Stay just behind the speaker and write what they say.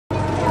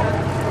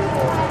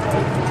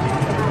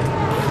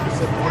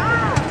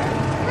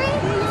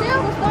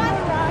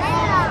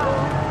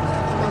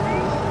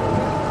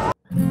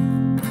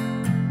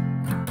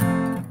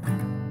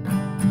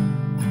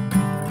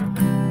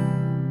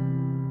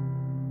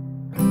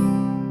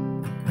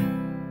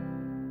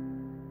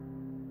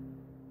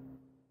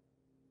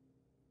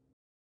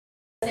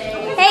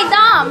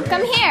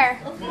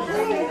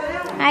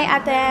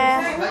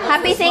ate.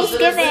 Happy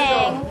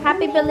Thanksgiving.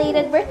 Happy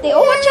belated birthday.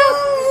 Oh, watch out.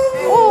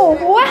 Oh,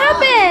 what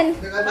happened?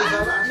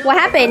 What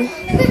happened?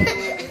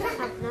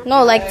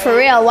 No, like for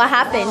real, what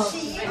happened?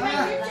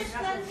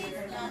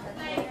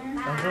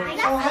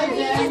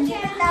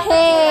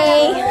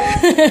 Hey.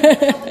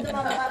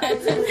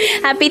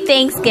 Happy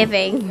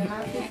Thanksgiving.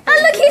 Oh,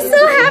 look, he's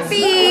so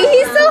happy.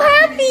 He's so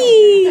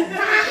happy.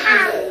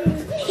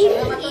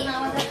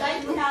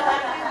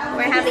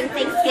 We're having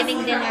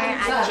Thanksgiving dinner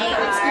at JR.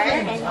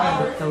 And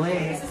looked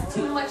away.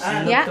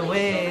 yeah,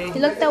 away. he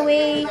looked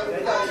away.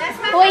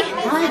 Oi.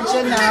 Hi,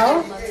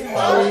 Janelle.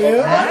 How are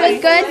you?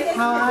 Good, good.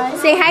 Hi.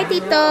 Say hi,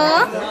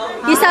 Tito.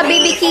 You saw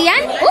baby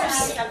Kian?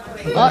 Oops.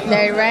 Oh,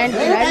 they're running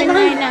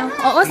right now.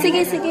 Oh,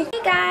 sige, sige.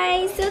 Hey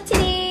guys, so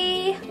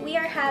today we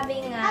are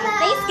having a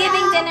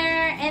Thanksgiving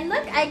dinner. And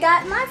look, I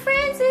got my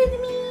friends with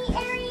me,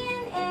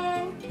 Arian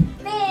and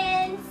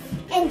Vince.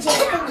 And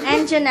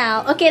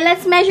Janelle. Okay,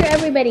 let's measure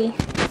everybody.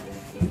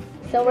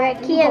 So we're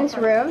at Kian's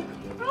room.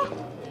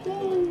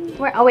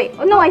 Where? Oh wait.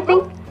 Oh no, I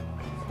think.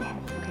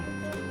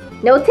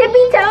 No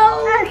tippy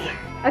toes.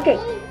 Okay.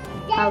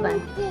 Hold on.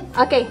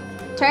 Okay.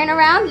 Turn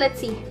around. Let's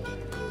see.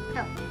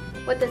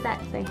 What does that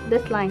say?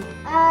 This line.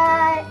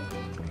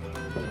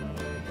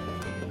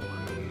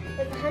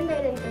 It's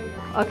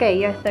 135. Okay,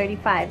 you're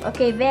 35.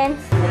 Okay,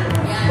 Vince.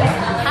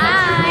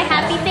 Hi.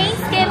 Happy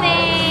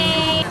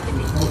Thanksgiving.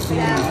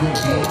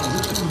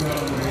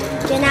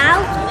 Janelle?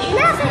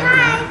 Janelle, say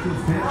hi.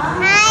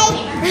 Hi.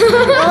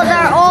 Those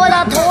are all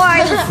the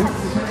toys.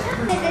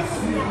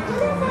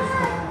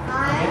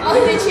 Oh,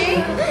 did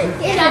she?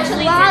 It's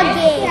actually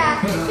vlogging.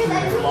 Yeah.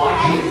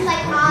 It's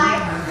like hi.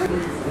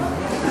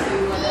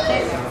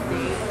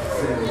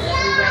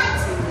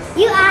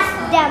 You ask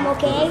them,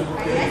 okay?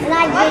 And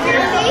I what's your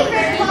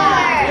favorite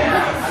color?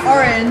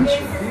 Orange.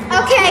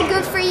 Okay,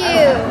 good for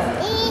you.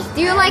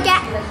 Do you like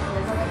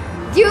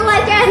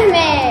anime?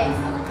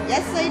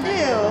 Yes, I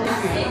do.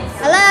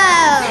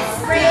 Hello.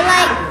 Do you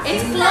like?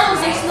 It's close.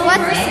 There's no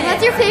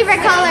What's your favorite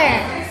color?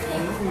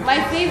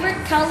 My favorite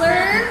color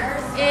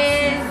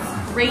is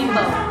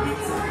rainbow.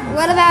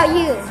 What about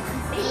you?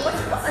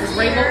 Is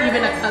rainbow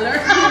even a color?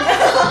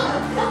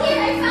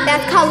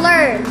 That's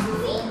colored.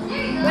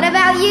 What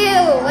about you?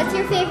 What's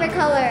your favorite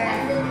color?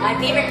 My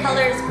favorite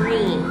color is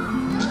green.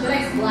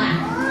 Black.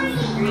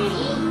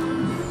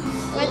 Green.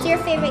 What's your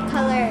favorite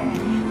color?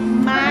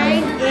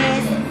 Mine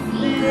is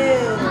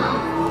blue.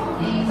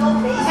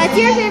 What's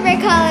your favorite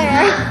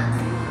color?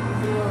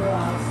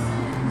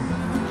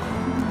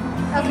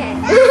 Okay.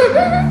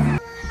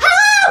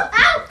 Hello!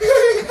 Ow!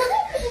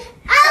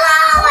 Hello,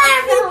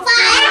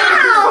 everybody!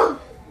 Ow!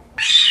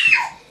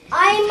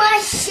 I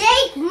must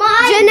shake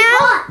my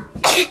Janelle!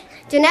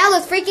 Janelle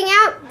is freaking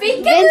out.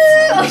 Vince.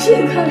 Oh,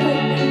 she's coming.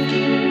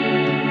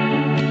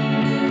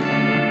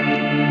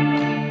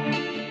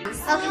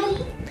 Okay.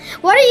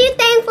 What are you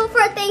thankful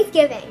for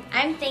Thanksgiving?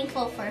 I'm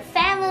thankful for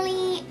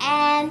family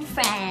and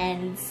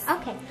friends.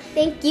 Okay.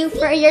 Thank you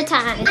for your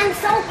time. I'm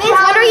so proud. Vince,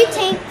 what are you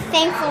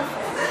thankful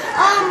for?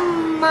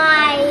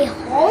 My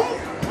home.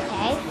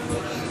 Okay.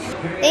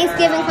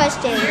 Thanksgiving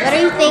question. What are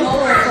you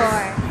thankful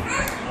for?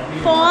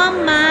 For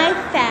my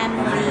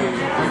family.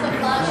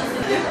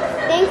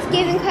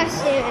 Thanksgiving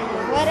question.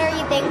 What are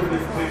you thankful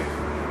for?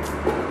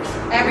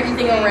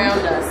 Everything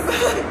around us.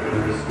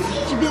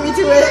 She beat me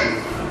to it.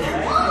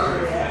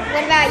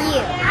 What about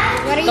you?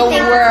 What are you The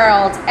thankful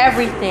world.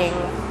 Everything.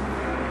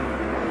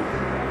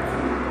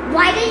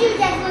 Why did you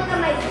just look at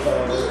my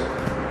booty?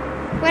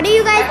 What are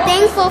you guys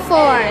thankful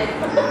for?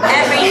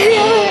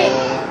 Everything.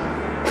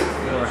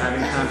 We're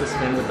having time to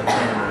spend with the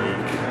family.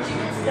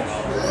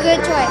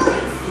 Good choice.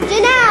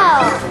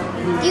 Janelle,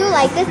 do you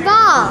like this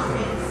ball?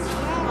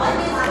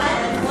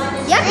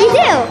 Yep, you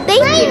do.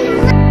 Thank you.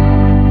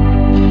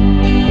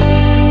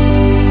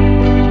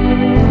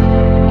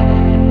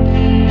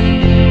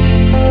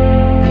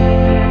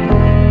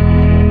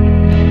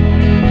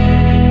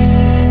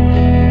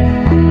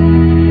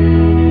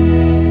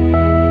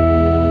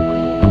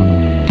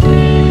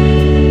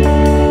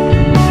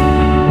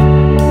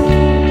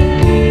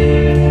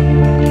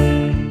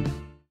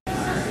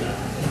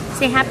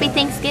 Say happy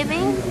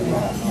Thanksgiving.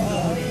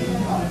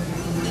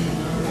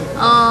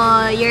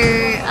 Oh, your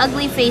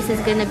ugly face is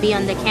gonna be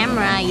on the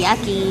camera.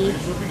 Yucky.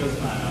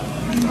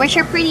 Where's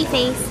your pretty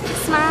face?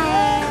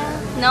 Smile.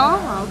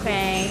 No?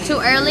 Okay. Too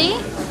early?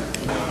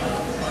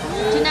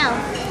 Janelle.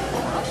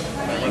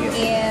 Thank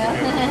you.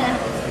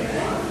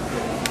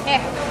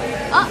 Here.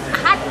 Oh,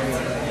 hot.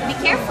 Be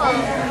careful.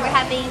 We're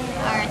having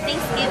our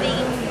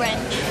Thanksgiving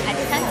brunch at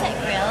Sunset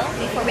Grill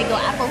before we go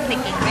apple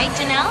picking, right,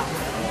 Janelle?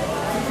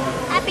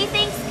 Happy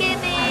Thanksgiving!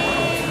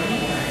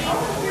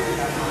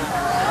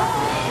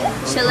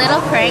 She's a little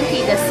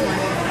cranky, this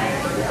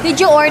one. Did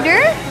you order?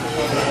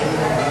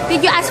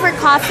 Did you ask for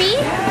coffee?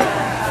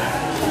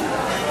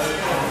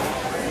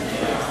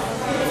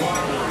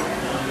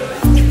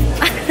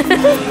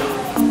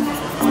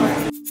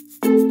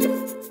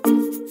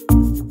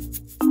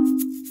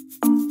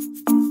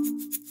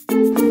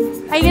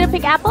 Are you gonna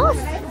pick apples?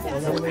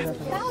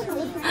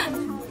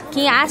 Can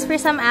you ask for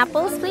some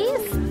apples, please?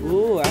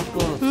 Ooh,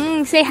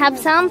 apple. Say have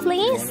some,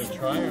 please.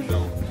 Try or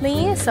no?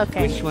 Please?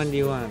 Okay. Which one do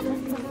you want?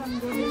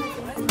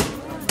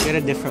 Get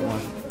a different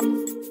one.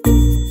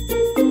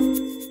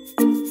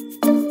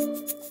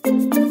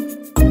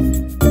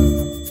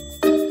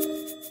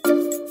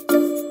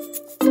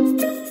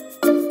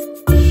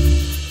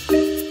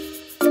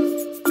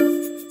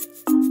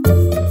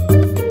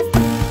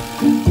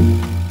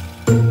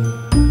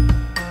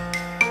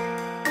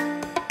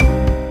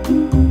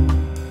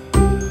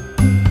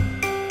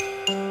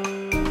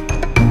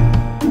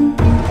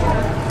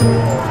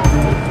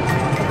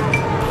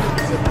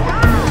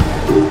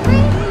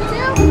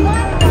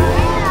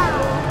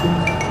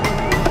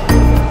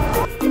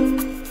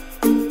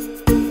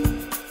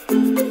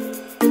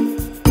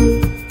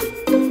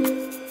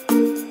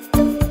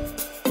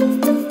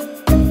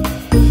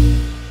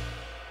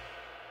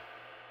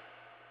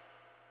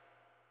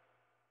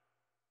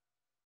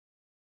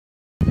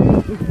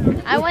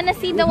 I want to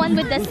see the one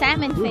with the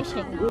salmon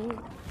fishing.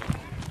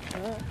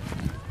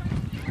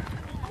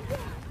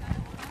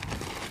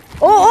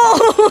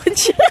 Oh!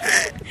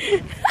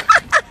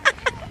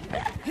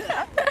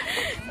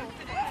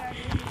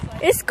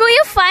 Is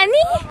Kuya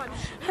funny?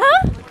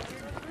 Huh?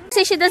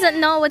 Say she doesn't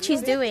know what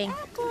she's doing.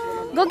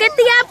 Go get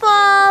the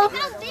apple!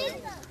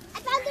 I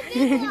found the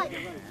big one.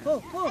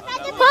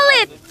 Pull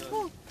it!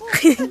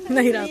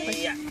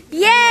 Nahirapan.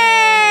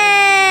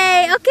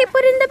 Yay! Okay,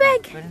 put it in the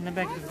bag. Put it in the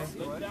bag.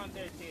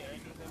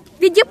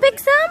 Did you pick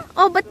some?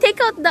 Oh, but take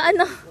out the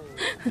ano.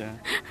 Yeah.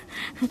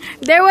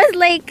 There was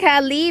like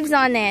leaves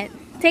on it.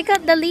 Take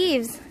out the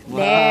leaves. Wow,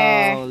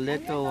 There.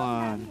 little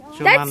one.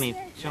 Show That's- mommy.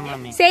 Show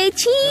mommy. Say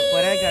cheese. Look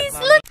what I got,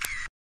 Mom. Look.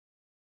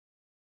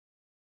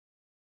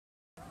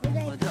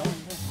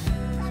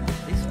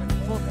 This one.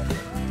 Pull.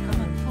 Come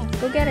on, pull.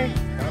 Go get her.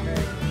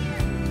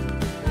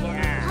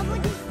 Yeah. I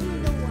want to see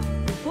the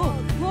one. Pull,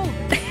 pull.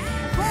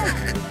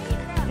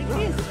 Like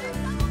this.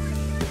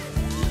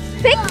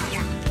 Pick.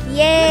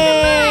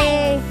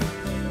 Yay.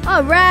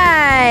 All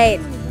right.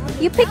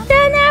 You picked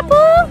an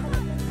apple?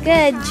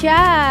 Good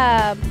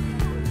job.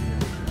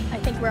 I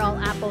think we're all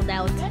appled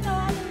out.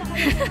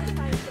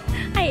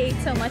 I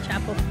ate so much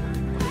apple.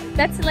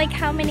 That's like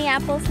how many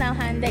apples now,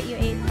 Han, that you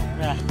ate?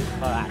 Yeah,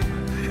 alright.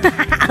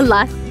 A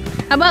lot.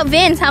 How about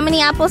Vince? How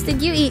many apples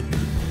did you eat?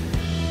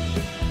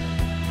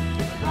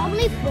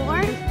 Probably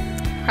 4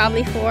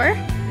 Probably 4.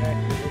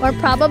 Or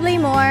probably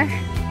more.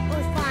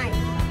 or 5.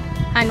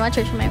 Han, watch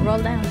her. She might roll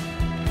down.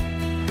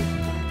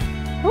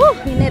 Woo!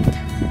 Init.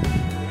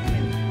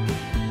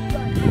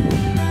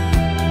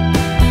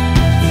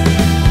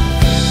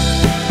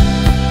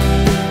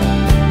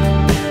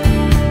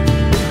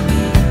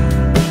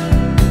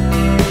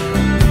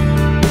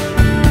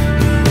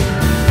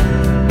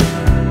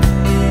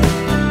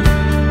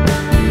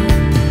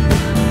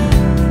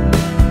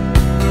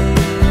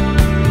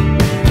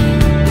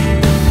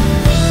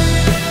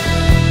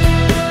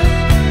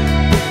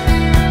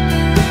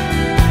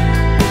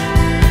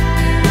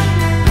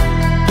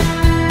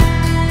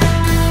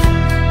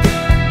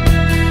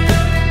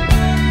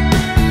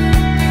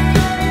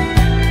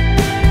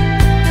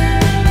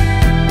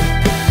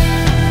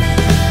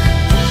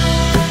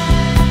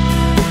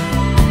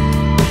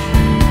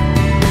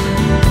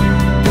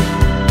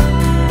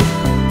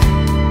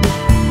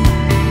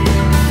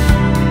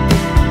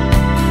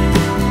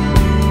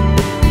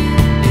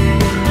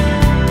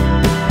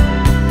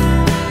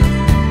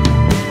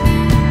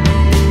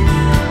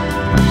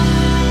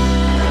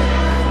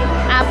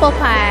 Apple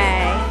pie.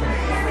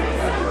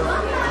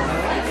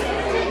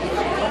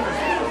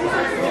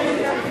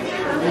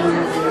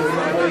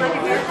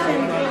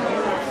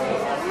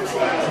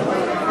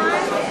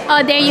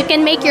 Oh, there you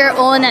can make your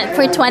own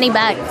for 20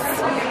 bucks.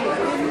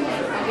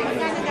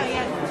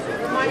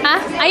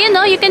 Ayun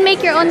no, you can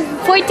make your own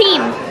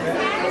 14.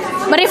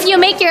 But if you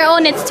make your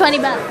own, it's 20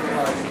 bucks.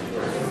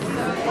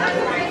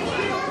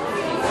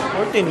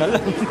 14 na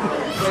lang.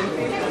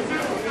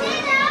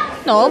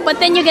 No, but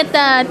then you get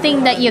the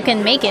thing that you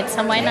can make it,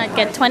 so why not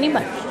get 20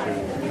 bucks?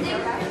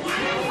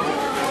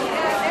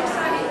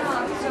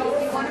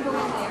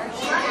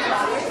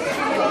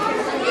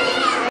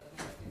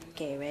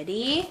 Okay,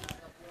 ready?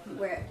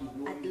 We're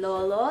at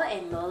Lolo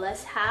and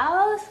Lola's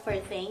house for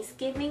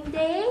Thanksgiving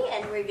Day,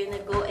 and we're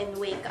gonna go and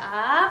wake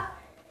up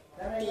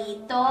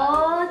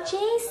Tito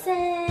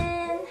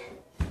Jason.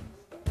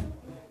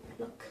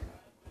 Look.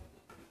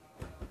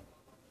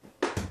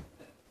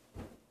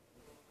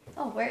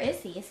 Oh, where is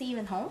he? Is he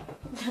even home?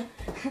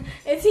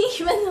 Is he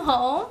even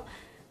home?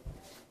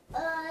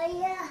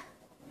 Yeah.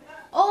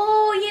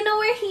 Oh, you know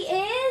where he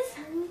is?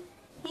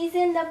 He's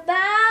in the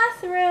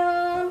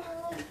bathroom.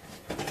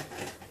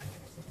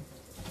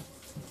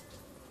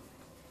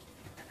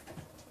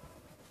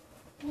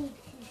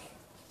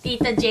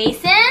 Tita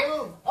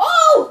Jason?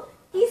 Oh!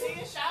 He's in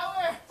the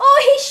shower. Oh,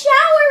 he's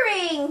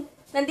showering.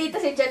 Nandito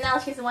si Janelle.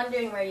 She's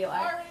wondering where you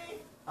are.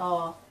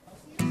 Oh.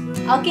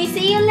 Okay,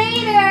 see you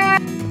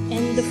later.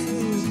 And the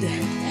food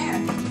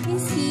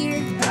is here.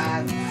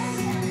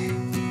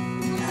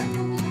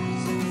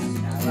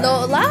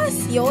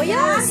 Lolas?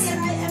 Yoyas?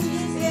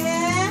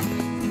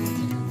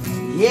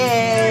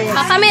 Yay!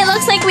 How come it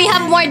looks like we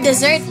have more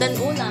dessert than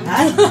ulam?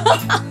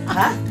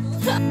 Huh?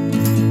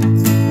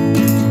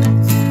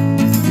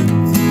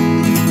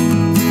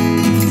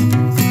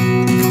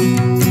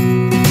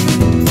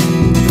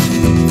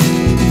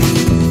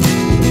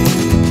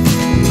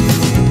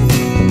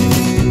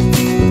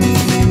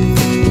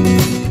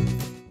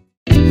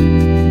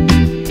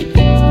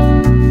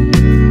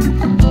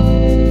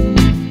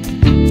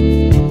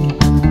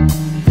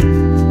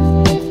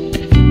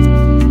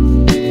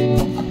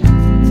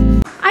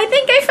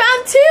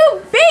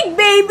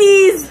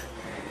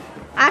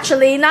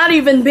 Actually, not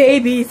even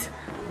babies.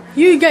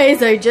 You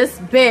guys are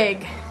just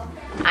big.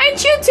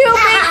 Aren't you too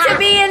big to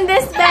be in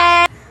this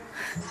bed?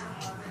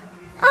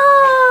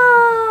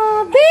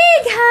 Oh,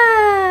 big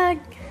hug.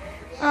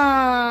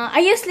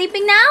 Are you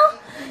sleeping now?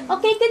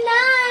 Okay, good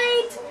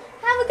night.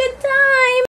 Have a good time.